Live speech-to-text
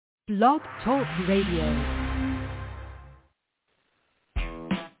Blog Talk Radio.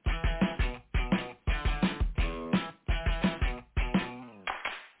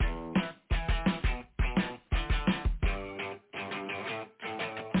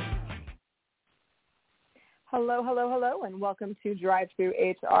 Hello, and welcome to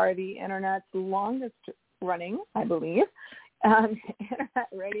DriveThruHR, the Internet's longest running, I believe, Internet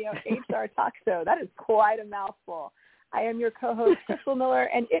radio HR talk show. That is quite a mouthful. I am your co-host, Crystal Miller,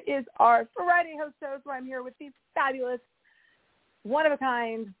 and it is our Friday host show, where I'm here with the fabulous,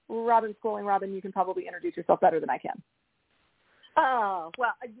 one-of-a-kind Robin Schooling. Robin, you can probably introduce yourself better than I can. Oh,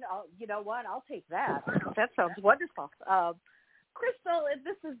 well, no, you know what? I'll take that. That sounds wonderful. Crystal,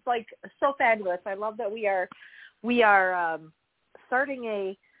 this is like so fabulous. I love that we are starting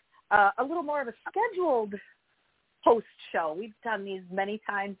a little more of a scheduled host show. We've done these many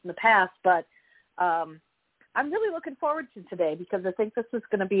times in the past, but I'm really looking forward to today because I think this is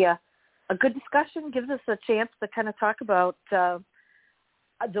going to be a good discussion. Gives us a chance to kind of talk about the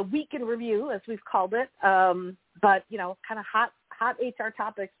week in review, as we've called it, but kind of hot HR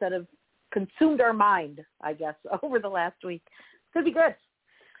topics that have consumed our mind, I guess, over the last week. Could be good.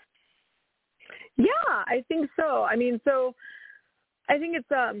 Yeah, I think so. I think it's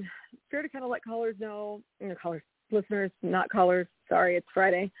fair to kind of let callers know, listeners, not callers. Sorry, it's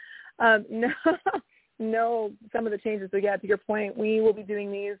Friday. Know some of the changes we got. To your point, we will be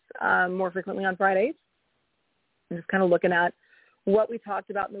doing these more frequently on Fridays. I'm just kind of looking at what we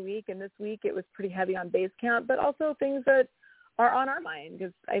talked about in the week, and this week it was pretty heavy on base camp, but also things that are on our mind,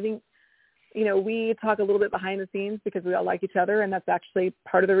 because I think we talk a little bit behind the scenes because we all like each other, and that's actually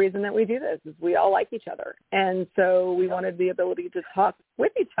part of the reason that we do this is we all like each other. And so we wanted the ability to talk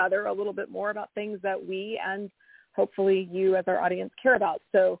with each other a little bit more about things that we and hopefully you as our audience care about.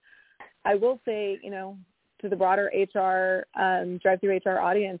 So I will say, to the broader HR, DriveThruHR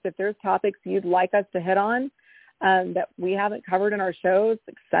audience, if there's topics you'd like us to hit on that we haven't covered in our shows,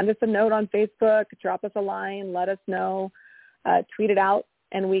 send us a note on Facebook, drop us a line, let us know, tweet it out,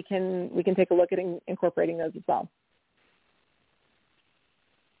 and we can take a look at incorporating those as well.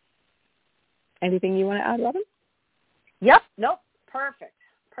 Anything you want to add, Robin? Yep. Nope. Perfect.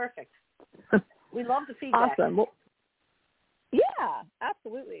 We love the feedback. Awesome. Well, yeah,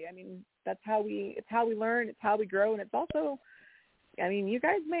 absolutely. That's how we learn. It's how we grow. And it's also, you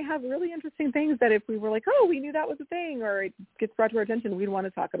guys may have really interesting things that if we were like, oh, we knew that was a thing, or it gets brought to our attention, we'd want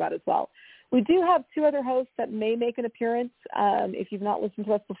to talk about as well. We do have two other hosts that may make an appearance. If you've not listened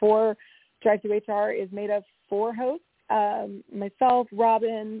to us before, DriveThruHR is made of 4 hosts, myself,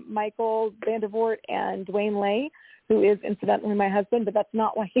 Robin, Michael, Vandervort, and Dwane Lay, who is incidentally my husband, but that's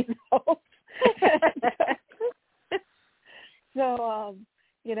not why he's a host. So,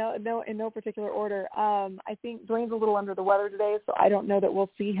 in no particular order. I think Dwayne's a little under the weather today, so I don't know that we'll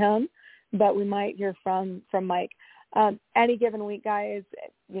see him, but we might hear from Mike. Any given week, guys,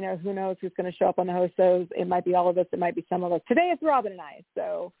 who knows who's going to show up on the host shows. It might be all of us. It might be some of us. Today it's Robin and I.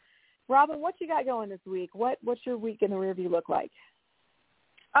 So, Robin, what you got going this week? What's your week in the rearview look like?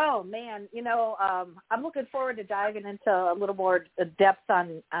 Oh, man, I'm looking forward to diving into a little more depth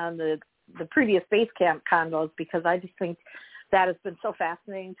on the previous base camp convos, because I just think that has been so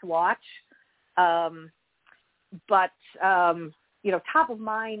fascinating to watch. But top of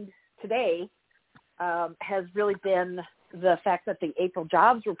mind today has really been the fact that the April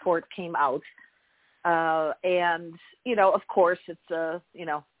jobs report came out. And, of course, it's,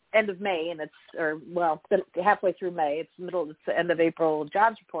 end of May, and it's halfway through May. It's the end of April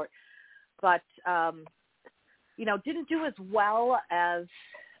jobs report. But, didn't do as well as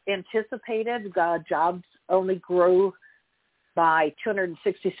anticipated. Jobs only grew by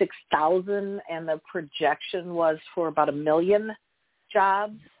 266,000, and the projection was for about 1 million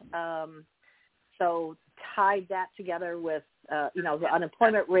jobs. So tied that together with, the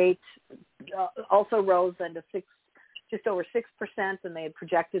unemployment rate also rose into just over 6%, and they had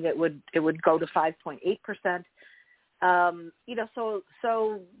projected it would go to 5.8%.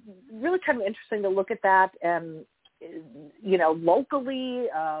 So really kind of interesting to look at that, and locally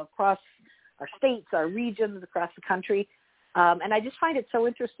across our states, our regions, across the country. And I just find it so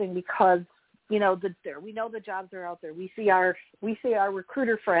interesting because, we know the jobs are out there. We see our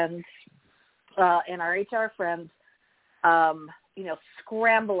recruiter friends and our HR friends,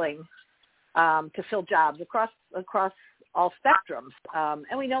 scrambling to fill jobs across all spectrums.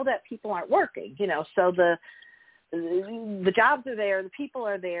 And we know that people aren't working, so the jobs are there, the people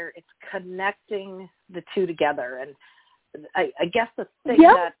are there. It's connecting the two together. And I guess the thing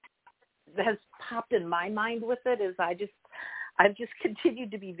that has popped in my mind with it is I've just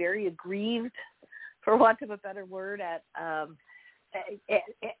continued to be very aggrieved, for want of a better word, at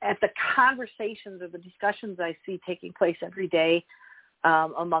at the conversations or the discussions I see taking place every day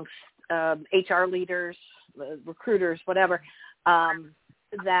amongst HR leaders, recruiters, whatever,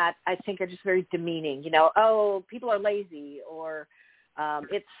 that I think are just very demeaning. Oh, people are lazy, or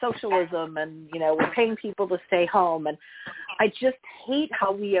it's socialism, and we're paying people to stay home. And I just hate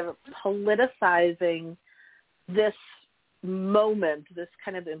how we are politicizing this moment, this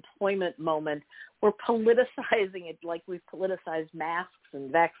kind of employment moment. We're politicizing it like we've politicized masks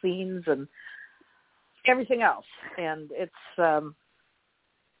and vaccines and everything else. And it's going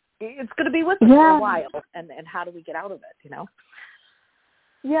to be with us for a while. And how do we get out of it,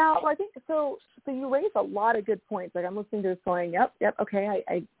 Yeah, well, I think so. So you raise a lot of good points. Like, I'm listening to this going, yep, okay,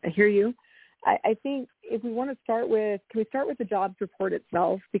 I hear you. I think if we want to start with, can we start with the jobs report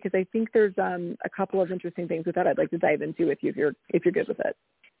itself? Because I think there's a couple of interesting things with that I'd like to dive into with you if you're good with it.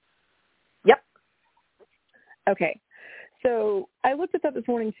 Yep. Okay. So I looked at that this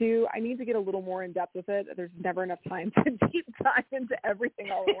morning too. I need to get a little more in depth with it. There's never enough time to deep dive into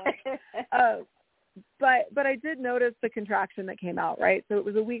everything all at once. But I did notice the contraction that came out, right? So it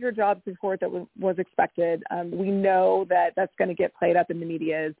was a weaker jobs report that was expected. We know that that's going to get played up in the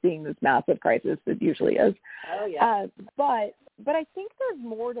media as being this massive crisis. It usually is. Oh, yeah. But I think there's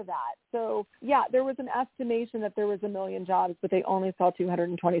more to that. So, yeah, there was an estimation that there was 1 million jobs, but they only saw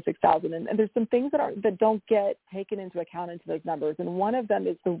 226,000. And there's some things that don't get taken into account into those numbers. And one of them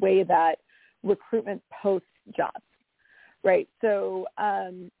is the way that recruitment posts jobs, right? So,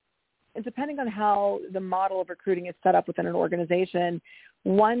 and depending on how the model of recruiting is set up within an organization,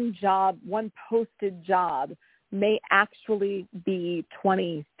 one posted job may actually be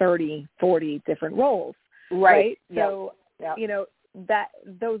 20, 30, 40 different roles. Right? Yep. So, yep. That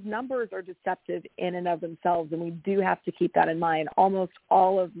those numbers are deceptive in and of themselves, and we do have to keep that in mind. Almost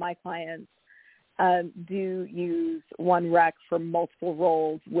all of my clients do use one rec for multiple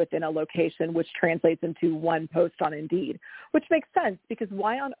roles within a location, which translates into one post on Indeed, which makes sense because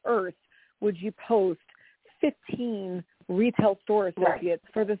why on earth would you post 15 retail store associates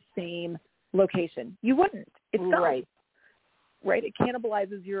for the same location? You wouldn't. It's dumb, right? It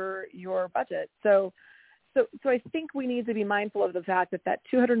cannibalizes your budget. So I think we need to be mindful of the fact that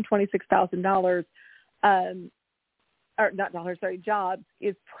 $226,000, jobs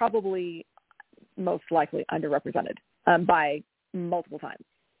is probably most likely underrepresented by multiple times,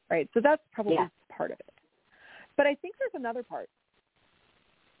 right? So that's probably part of it. But I think there's another part.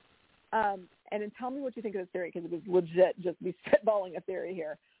 And then tell me what you think of this theory, because it was legit just me spitballing a theory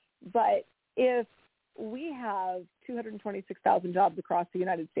here. But if we have 226,000 jobs across the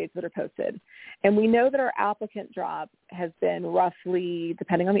United States that are posted, and we know that our applicant drop has been roughly,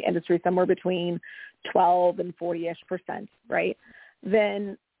 depending on the industry, somewhere between 12 and 40-ish%, right?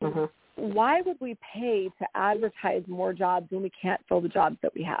 Then why would we pay to advertise more jobs when we can't fill the jobs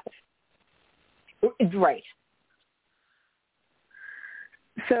that we have? Right.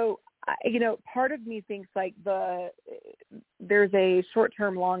 So, part of me thinks like there's a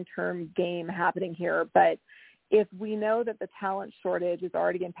short-term, long-term game happening here. But if we know that the talent shortage is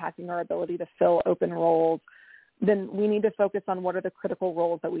already impacting our ability to fill open roles, then we need to focus on what are the critical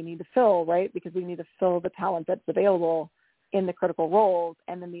roles that we need to fill, right? Because we need to fill the talent that's available in the critical roles,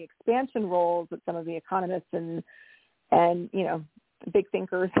 and then the expansion roles that some of the economists and big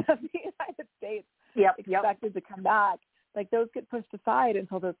thinkers of the United States expected to come back. Like those get pushed aside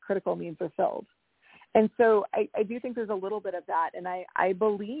until those critical needs are filled. And so I do think there's a little bit of that. And I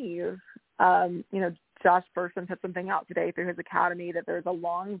believe, Josh Bersham put something out today through his academy that there's a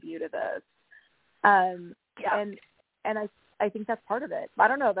long view to this. And I think that's part of it. I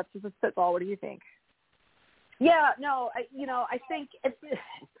don't know. That's just a spitball. What do you think? Yeah, no, I think,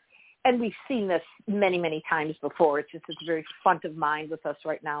 and we've seen this many, many times before. It's very front of mind with us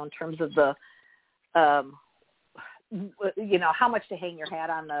right now in terms of the, how much to hang your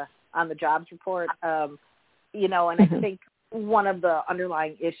hat on the jobs report, and I think one of the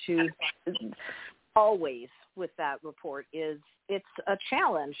underlying issues always with that report is it's a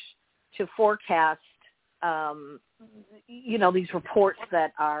challenge to forecast, these reports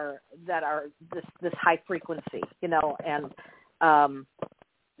that are this high frequency, and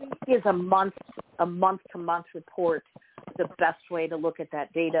is a month to month report the best way to look at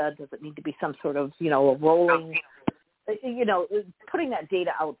that data? Does it need to be some sort of, a rolling, putting that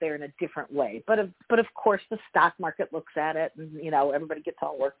data out there in a different way? But of course the stock market looks at it, and, everybody gets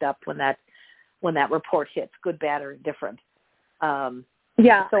all worked up when that report hits, good, bad, or indifferent. So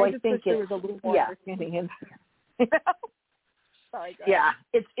I think there was a little more understanding in Sorry, go ahead.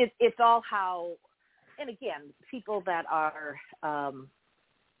 It's all how, and again, people that are,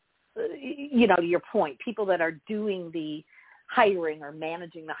 to your point, people that are doing the hiring or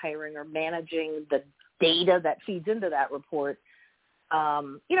managing the hiring or managing the data that feeds into that report,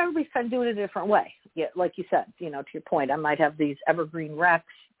 everybody's kind of doing it a different way. Yeah, like you said, to your point, I might have these evergreen recs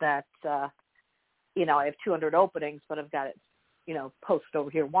that, I have 200 openings, but I've got it, posted over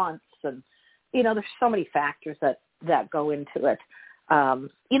here once. And, there's so many factors that go into it. I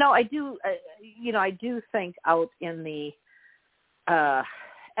do think out in the,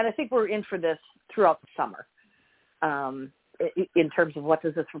 and I think we're in for this throughout the summer, in terms of what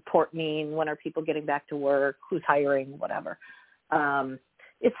does this report mean? When are people getting back to work? Who's hiring? Whatever.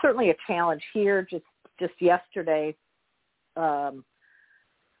 It's certainly a challenge here. Just yesterday, in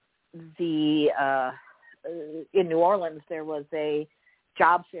New Orleans, there was a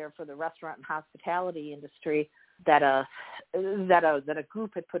job fair for the restaurant and hospitality industry that a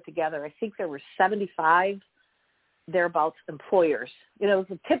group had put together. I think there were 75 thereabouts employers. It was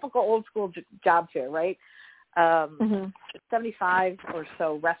a typical old school job fair, right? 75 or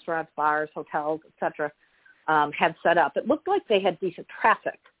so restaurants, bars, hotels, etc. Had set up. It looked like they had decent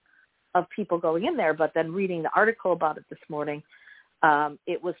traffic of people going in there, but then reading the article about it this morning,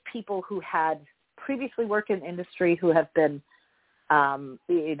 it was people who had previously worked in industry who have been,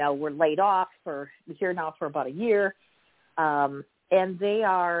 were laid off here now for about a year, and they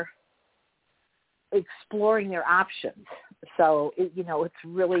are exploring their options. So, it's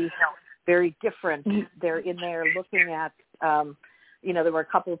really very different. They're in there looking at, there were a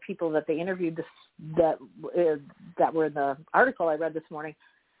couple of people that they interviewed that were in the article I read this morning,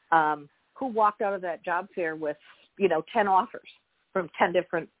 who walked out of that job fair with, 10 offers from 10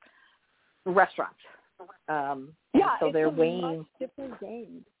 different restaurants. So they're weighing. Much different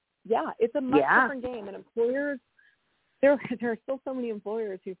game. Yeah, it's a much different game. And employers, there are still so many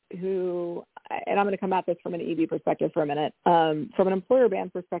employers who, and I'm going to come at this from an EB perspective for a minute. From an employer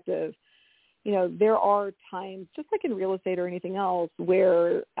band perspective, there are times, just like in real estate or anything else,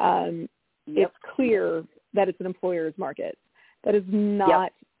 where it's clear that it's an employer's market. That is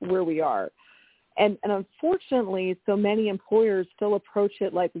not where we are. And unfortunately, so many employers still approach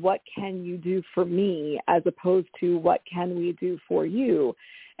it like, what can you do for me, as opposed to what can we do for you?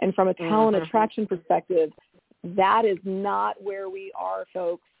 And from a talent attraction perspective, that is not where we are,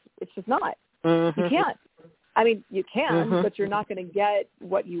 folks. It's just not. You can't. I mean, you can, but you're not going to get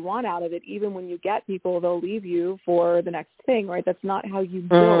what you want out of it. Even when you get people, they'll leave you for the next thing, right? That's not how you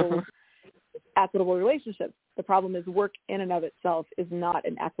build equitable relationships. The problem is work in and of itself is not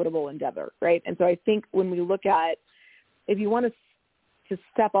an equitable endeavor, right? And so I think when we look at, if you want to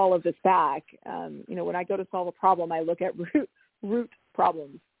step all of this back, when I go to solve a problem, I look at root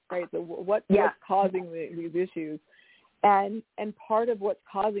problems, right? So what's causing these issues? And part of what's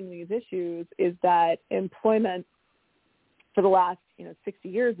causing these issues is that employment for the last 60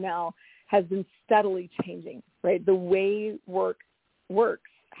 years now has been steadily changing, right? The way work works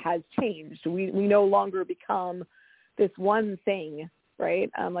has changed. We no longer become this one thing,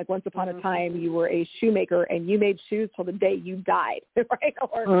 right? Like once upon a time, you were a shoemaker and you made shoes till the day you died, right?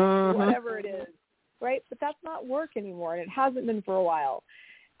 Or whatever it is, right? But that's not work anymore, and it hasn't been for a while.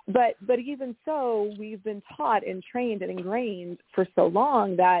 But even so, we've been taught and trained and ingrained for so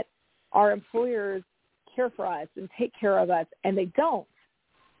long that our employers care for us and take care of us, and they don't.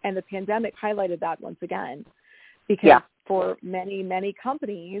 And the pandemic highlighted that once again, because for many, many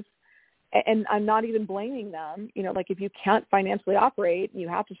companies, and I'm not even blaming them, like if you can't financially operate, you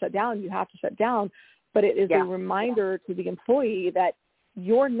have to shut down, but it is a reminder to the employee that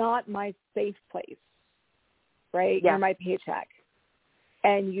you're not my safe place, right? You're my paycheck.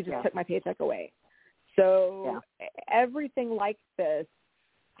 And you just took my paycheck away. So everything like this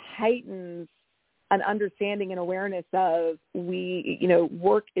heightens an understanding and awareness of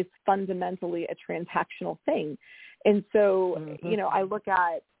work is fundamentally a transactional thing. And so, I look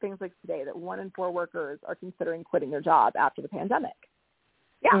at things like today that 1 in 4 workers are considering quitting their job after the pandemic.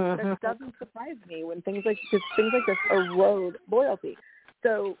 That doesn't surprise me when things like this erode loyalty.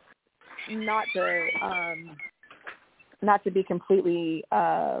 So not to be completely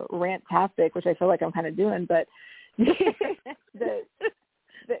rant-tastic, which I feel like I'm kind of doing, but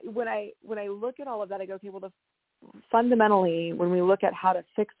when I look at all of that, I go, okay, well, fundamentally, when we look at how to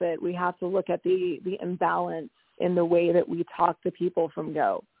fix it, we have to look at the imbalance in the way that we talk to people from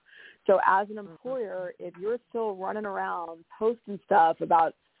go. So as an employer, if you're still running around posting stuff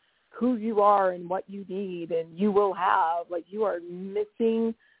about who you are and what you need and you will have, like, you are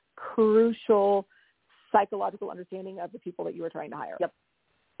missing crucial psychological understanding of the people that you are trying to hire.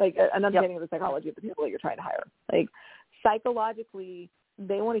 Like an understanding of the psychology of the people that you're trying to hire. Like psychologically,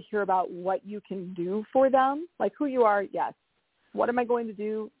 they want to hear about what you can do for them, like who you are. Yes. What am I going to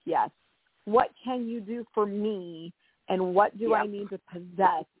do? Yes. What can you do for me And what do Yep. I need to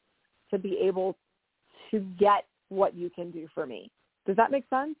possess to be able to get what you can do for me? Does that make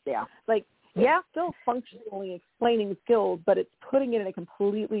sense? Yeah. Like, it's still functionally explaining skills, but it's putting it in a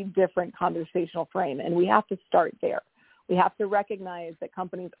completely different conversational frame. And we have to start there. We have to recognize that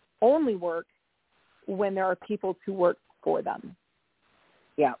companies only work when there are people to work for them.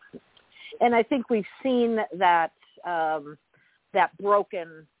 Yeah. And I think we've seen that that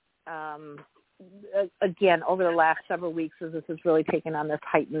broken again over the last several weeks as this has really taken on this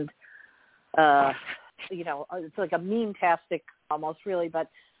heightened, it's like a meme-tastic almost really, but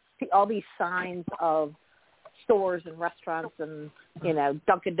all these signs of stores and restaurants and,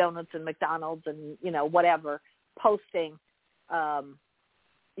 Dunkin' Donuts and McDonald's and, whatever, posting, come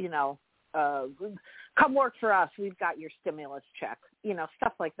work for us. We've got your stimulus check,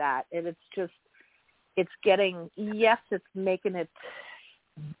 stuff like that. And it's making it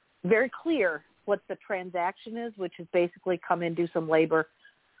very clear what the transaction is, which is basically come in, do some labor,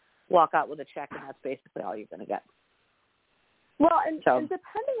 walk out with a check, and that's basically all you're going to get. Well, and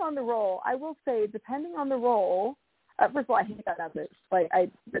depending on the role, I will say, depending on the role, first of all, I hate that message. Like,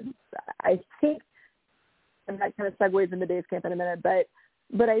 I think, and that kind of segues into Dave's Camp in a minute, but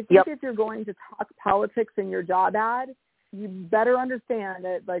I think if you're going to talk politics in your job ad, you better understand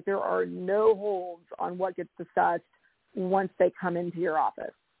that, like, there are no holds on what gets discussed once they come into your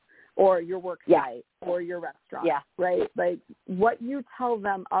office or your work site or your restaurant, right? Like, what you tell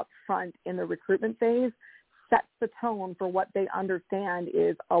them up front in the recruitment phase sets the tone for what they understand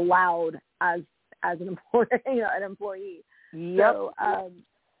is allowed as an employee. Yep.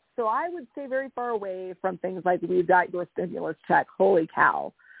 So I would stay very far away from things like, we've got your stimulus check, holy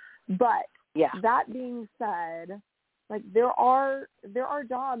cow. But that being said, like, there are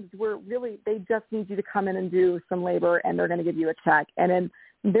jobs where really they just need you to come in and do some labor and they're going to give you a check. And then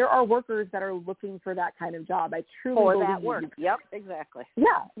there are workers that are looking for that kind of job. I truly believe that work. Yep, exactly.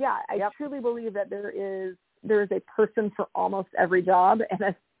 Yeah. I truly believe that there is a person for almost every job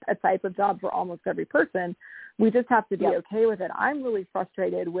and a type of job for almost every person. We just have to be okay with it. I'm really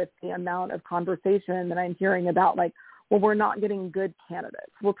frustrated with the amount of conversation that I'm hearing about, like, well, we're not getting good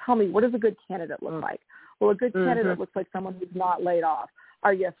candidates. Well, tell me, what does a good candidate look like? Well, a good candidate looks like someone who's not laid off.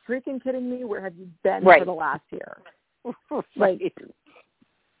 Are you freaking kidding me? Where have you been for the last year? Like,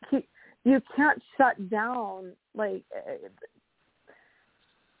 you can't shut down, like,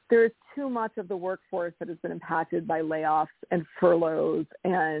 there's too much of the workforce that has been impacted by layoffs and furloughs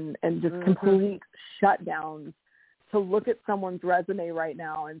and just complete shutdowns to look at someone's resume right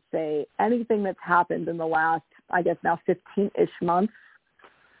now and say anything that's happened in the last, I guess now 15-ish months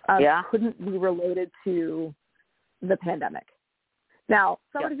couldn't be related to the pandemic. Now,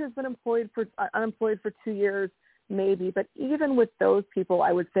 somebody who's been unemployed for 2 years, maybe, but even with those people,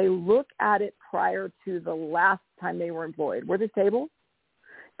 I would say look at it prior to the last time they were employed. Were they stable?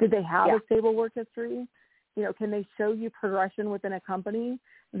 Did they have a stable work history? Can they show you progression within a company?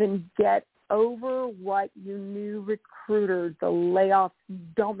 Then get over what you knew recruiters, the layoffs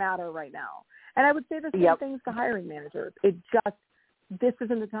don't matter right now. And I would say the same things to hiring managers. This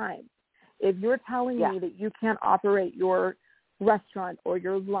isn't the time. If you're telling me that you can't operate your restaurant or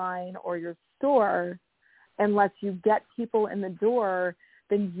your line or your store unless you get people in the door,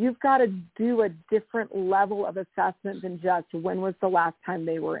 then you've got to do a different level of assessment than just when was the last time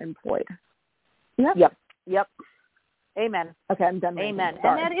they were employed. Yep. Amen. Okay, I'm done. Amen.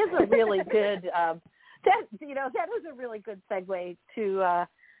 And that is a really good that is a really good segue to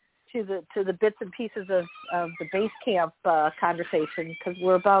the bits and pieces of the base camp conversation, because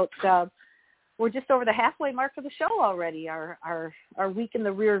we're just over the halfway mark of the show already. Our week in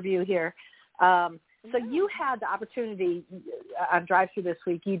the rear view here. So you had the opportunity on DriveThru this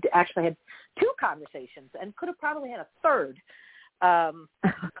week. You actually had 2 conversations and could have probably had a third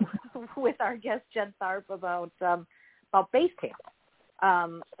with our guest Jen Tharp about base camp.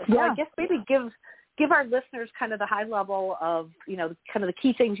 So I guess maybe give our listeners kind of the high level of kind of the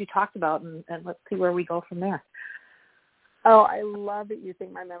key things you talked about, and let's see where we go from there. Oh, I love that you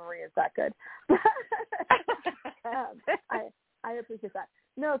think my memory is that good. I appreciate that.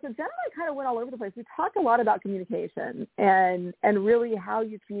 No, so Jen and I kind of went all over the place. We talked a lot about communication and really how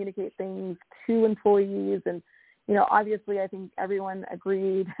you communicate things to employees. And, obviously I think Jen and I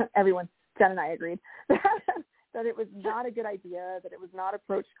agreed that it was not a good idea, that it was not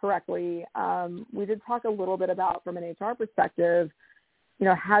approached correctly. We did talk a little bit about, from an HR perspective,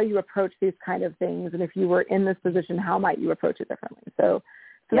 how you approach these kind of things. And if you were in this position, how might you approach it differently? So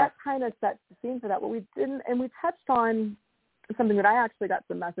that kind of sets the scene for that. But we didn't, and we touched on something that I actually got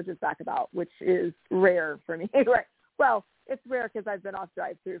some messages back about, which is rare for me. Right. Well, it's rare because I've been off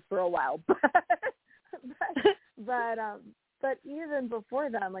DriveThru for a while, But even before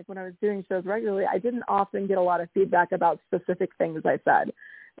then, like when I was doing shows regularly, I didn't often get a lot of feedback about specific things I said,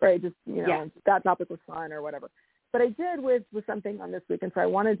 right? Just, that topic was fun or whatever. But I did with something on This Week, and so I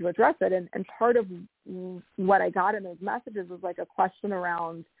wanted to address it. And part of what I got in those messages was like a question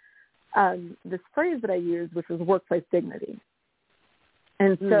around this phrase that I used, which was workplace dignity.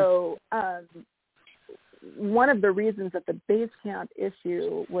 And so one of the reasons that the Basecamp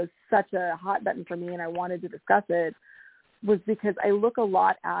issue was such a hot button for me and I wanted to discuss it was because I look a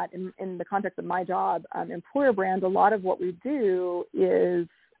lot at, in the context of my job, employer brand, a lot of what we do is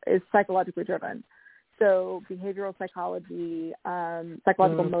psychologically driven. So behavioral psychology,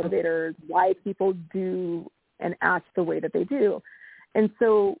 psychological motivators, why people do and act the way that they do. And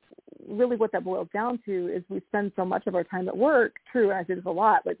so really what that boils down to is we spend so much of our time at work, true, and I say this a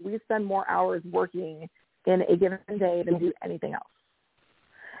lot, like we spend more hours working in a given day than do anything else.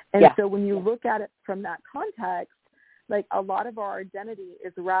 And so when you look at it from that context, like a lot of our identity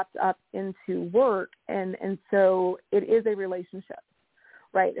is wrapped up into work. And so it is a relationship,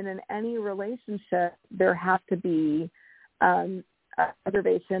 right? And in any relationship, there has to be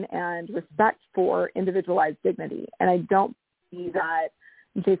observation and respect for individualized dignity. And I don't see that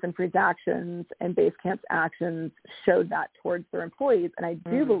Jason Fried's actions and Basecamp's actions showed that towards their employees. And I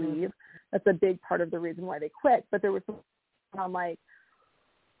do believe that's a big part of the reason why they quit. But there was something on like,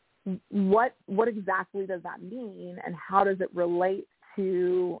 what exactly does that mean, and how does it relate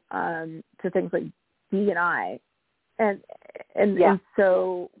to things like D&I? And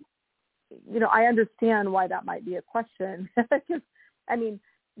so, I understand why that might be a question. Because, I mean,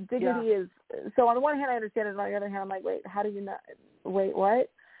 dignity is, so on the one hand, I understand it. On the other hand, I'm like, wait, how do you not, wait,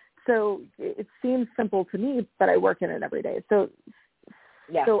 what? So it seems simple to me, but I work in it every day. So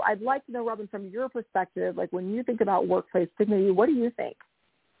I'd like to know, Robin, from your perspective, like when you think about workplace dignity, what do you think?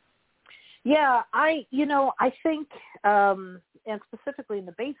 Yeah, I think, and specifically in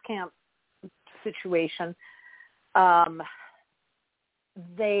the Basecamp situation,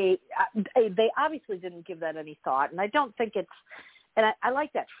 they obviously didn't give that any thought, and I don't think it's, and I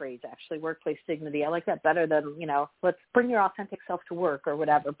like that phrase actually, workplace dignity. I like that better than, let's bring your authentic self to work or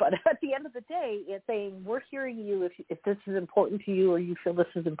whatever. But at the end of the day, it's saying we're hearing you if this is important to you or you feel this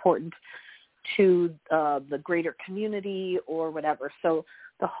is important to the greater community or whatever. So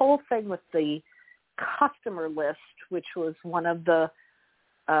the whole thing with the customer list, which was one of the,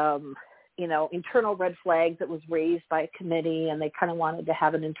 internal red flags that was raised by a committee, and they kind of wanted to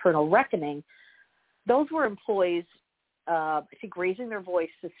have an internal reckoning. Those were employees, I think, raising their voice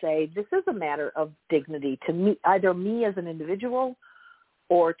to say, this is a matter of dignity to me, either me as an individual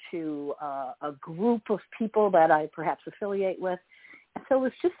or to a group of people that I perhaps affiliate with. And so it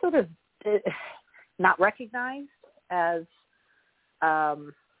was just sort of not recognized as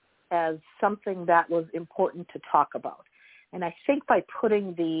something that was important to talk about. And I think by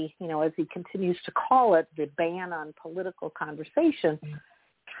putting the, as he continues to call it, the ban on political conversation,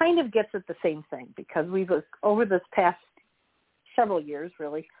 kind of gets at the same thing, because we've, over this past several years,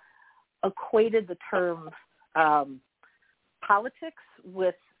 really, equated the term politics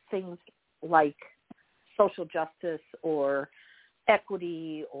with things like social justice or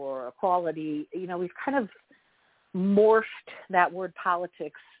equity or equality. We've kind of morphed that word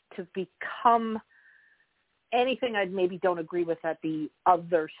politics to become anything I maybe don't agree with that the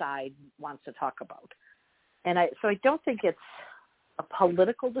other side wants to talk about. And so I don't think it's a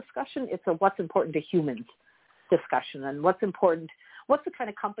political discussion. It's a what's important to humans discussion, and what's important, what's the kind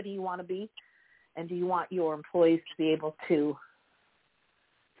of company you want to be, and do you want your employees to be able to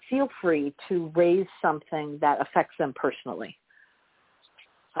feel free to raise something that affects them personally.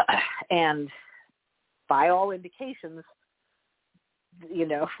 And by all indications,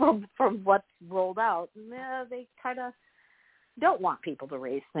 from what's rolled out, they kind of don't want people to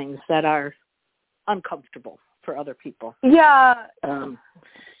raise things that are uncomfortable for other people. Yeah.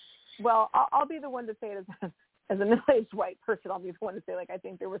 Well, I'll be the one to say it as a middle-aged white person. I'll be the one to say, I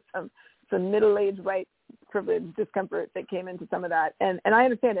think there was some middle-aged white privilege discomfort that came into some of that. And I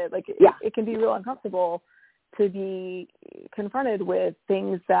understand it. It can be real uncomfortable to be confronted with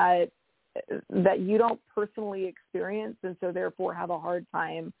things that you don't personally experience, and so therefore have a hard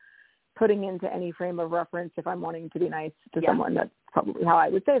time putting into any frame of reference if I'm wanting to be nice to someone. That's probably how I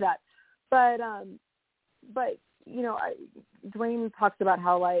would say that. But Dwane talks about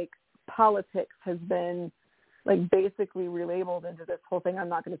how politics has been basically relabeled into this whole thing. I'm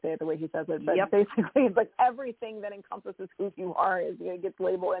not going to say it the way he says it, but basically it's everything that encompasses who you are gets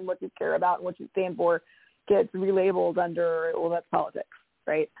labeled, and what you care about and what you stand for gets relabeled under, well, that's politics,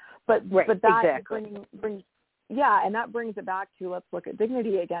 right? But that brings and that brings it back to, let's look at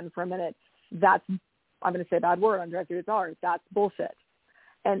dignity again for a minute. That's I'm going to say a bad word on DriveThruHR. That's bullshit.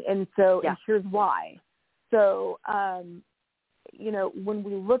 And and here's why. So, when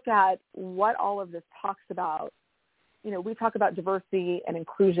we look at what all of this talks about, we talk about diversity and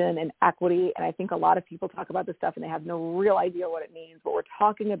inclusion and equity, and I think a lot of people talk about this stuff and they have no real idea what it means. What we're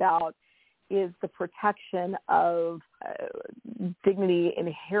talking about is the protection of dignity,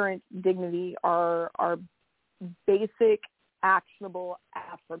 inherent dignity, our basic, actionable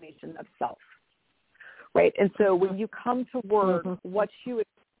affirmation of self, right? And so when you come to work, what you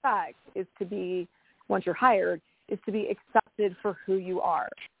expect is to be, once you're hired, is to be accepted for who you are,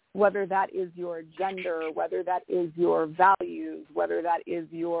 whether that is your gender, whether that is your values, whether that is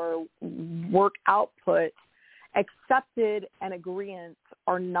your work output. Accepted and agreement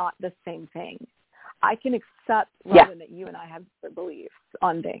are not the same thing. I can accept, Robin, that you and I have different beliefs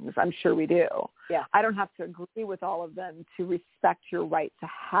on things. I'm sure we do. Yeah. I don't have to agree with all of them to respect your right to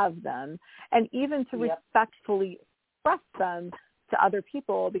have them, and even to respectfully express them to other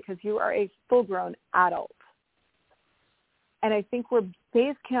people, because you are a full-grown adult. And I think where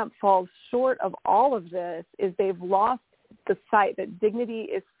Basecamp falls short of all of this is they've lost the sight that dignity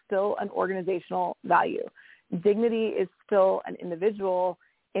is still an organizational value. Dignity is still an individual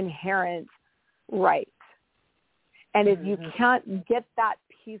inherent right. And if you can't get that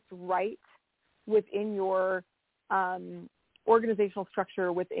piece right within your organizational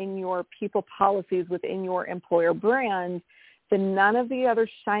structure, within your people policies, within your employer brand, then none of the other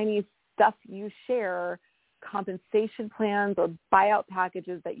shiny stuff you share, compensation plans or buyout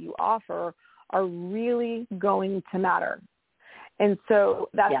packages that you offer, are really going to matter. And so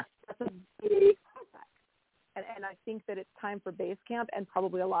that's a big aspect. And I think that it's time for Basecamp and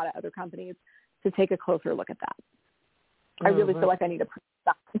probably a lot of other companies to take a closer look at that. I really feel like I need to prove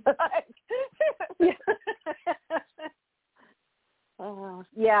that.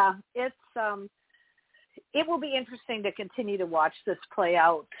 It's it will be interesting to continue to watch this play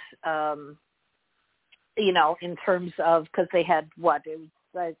out. In terms of, because they had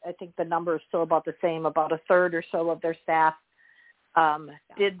I think the number is still about the same. About a third or so of their staff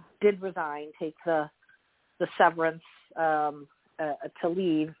did resign, take the severance to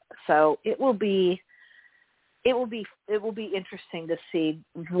leave. So it will be interesting to see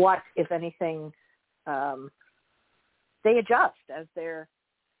what, if anything, they adjust as they're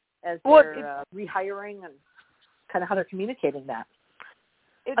rehiring, and kind of how they're communicating that.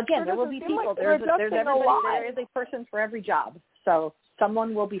 Again, there will be people. Like there's everybody. There is a person for every job, so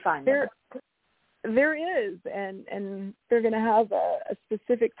someone will be fine. There is, and they're going to have a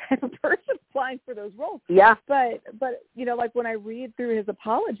specific type of person applying for those roles. Yeah. But like when I read through his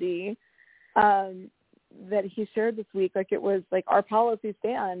apology that he shared this week, like it was like, our policies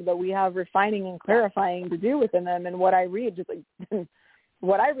stand, but we have refining and clarifying to do within them. And what I read,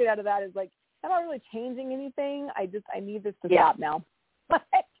 what I read out of that is like, I'm not really changing anything. I need this to stop now.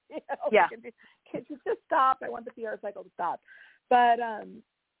 Can you just stop? I want the PR cycle to stop. But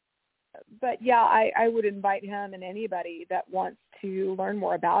yeah, I would invite him and anybody that wants to learn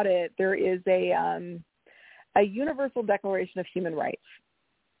more about it. There is a Universal Declaration of Human Rights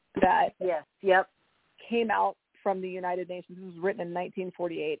that came out from the United Nations. It was written in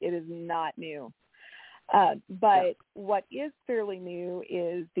 1948. It is not new. But what is fairly new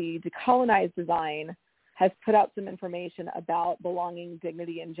is the Decolonized Design has put out some information about belonging,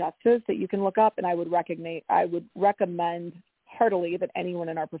 dignity, and justice that you can look up, and I would recommend heartily that anyone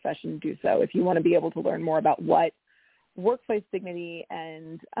in our profession do so if you want to be able to learn more about what workplace dignity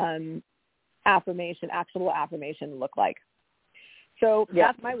and actionable affirmation look like. So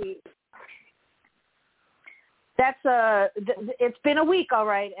that's my week. It's been a week, all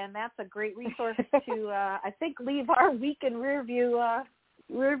right, and that's a great resource to I think leave our week in Rearview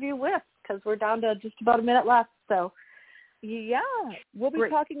with, because we're down to just about a minute left. So we'll be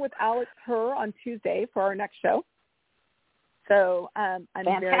talking with Alex Herr on Tuesday for our next show. So I'm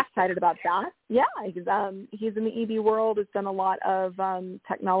very excited about that. Yeah, he's in the EB world. Has done a lot of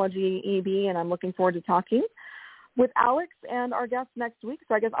technology EB, and I'm looking forward to talking with Alex and our guests next week.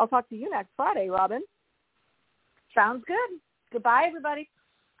 So I guess I'll talk to you next Friday, Robin. Sounds good. Goodbye, everybody.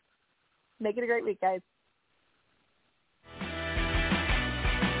 Make it a great week, guys.